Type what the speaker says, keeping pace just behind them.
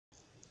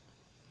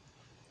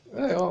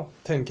Hey, well,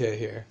 10k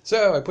here.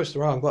 So I pushed the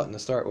wrong button to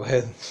start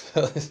with.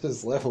 So this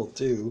is level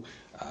 2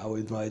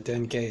 with my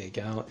 10k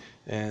account.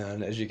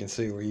 And as you can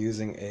see, we're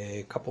using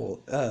a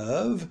couple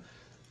of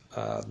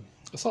uh,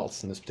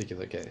 assaults in this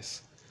particular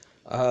case.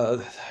 Uh,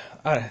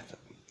 I,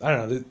 I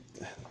don't know.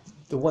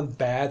 The one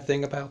bad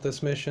thing about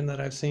this mission that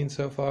I've seen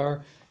so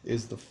far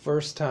is the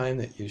first time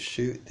that you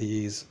shoot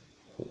these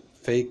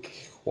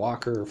fake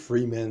Walker,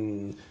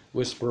 Freeman,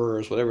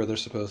 Whisperers, whatever they're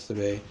supposed to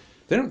be,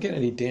 they don't get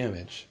any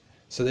damage.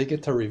 So they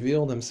get to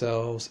reveal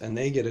themselves and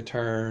they get a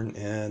turn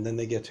and then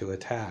they get to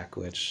attack,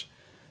 which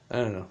I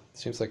don't know.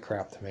 Seems like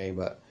crap to me,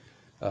 but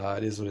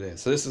it is what it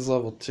is. So this is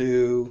level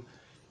 2.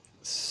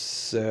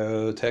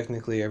 So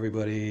technically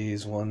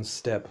everybody's one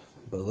step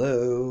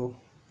below.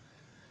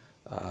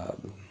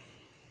 Um,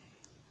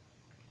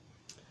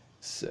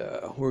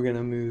 so we're going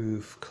to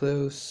move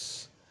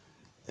close.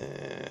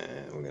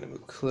 And we're going to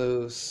move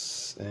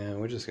close, and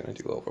we're just going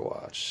to do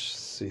Overwatch,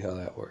 see how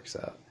that works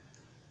out.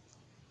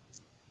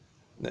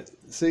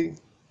 See,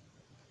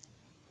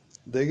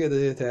 they get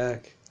the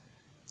attack,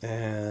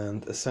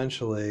 and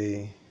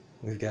essentially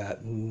we've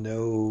got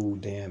no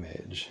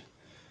damage.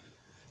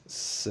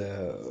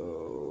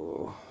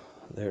 So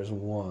there's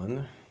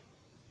one.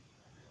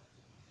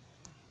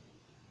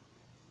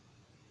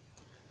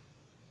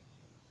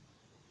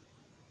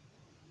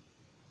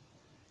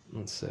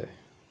 Let's see.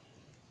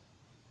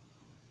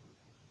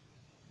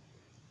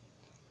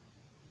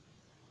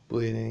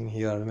 Bleeding,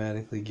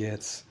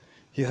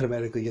 he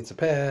automatically gets a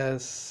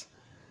pass.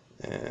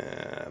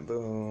 And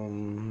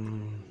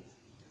boom.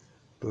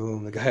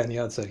 Boom, the guy on the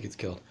outside gets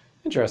killed.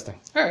 Interesting.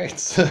 Alright,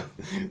 so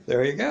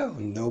there you go.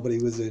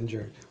 Nobody was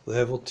injured.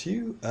 Level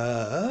 2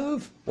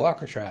 of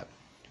Walker Trap.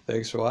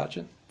 Thanks for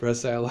watching.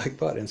 Press that like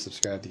button and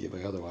subscribe to get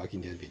my other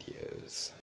Walking Dead videos.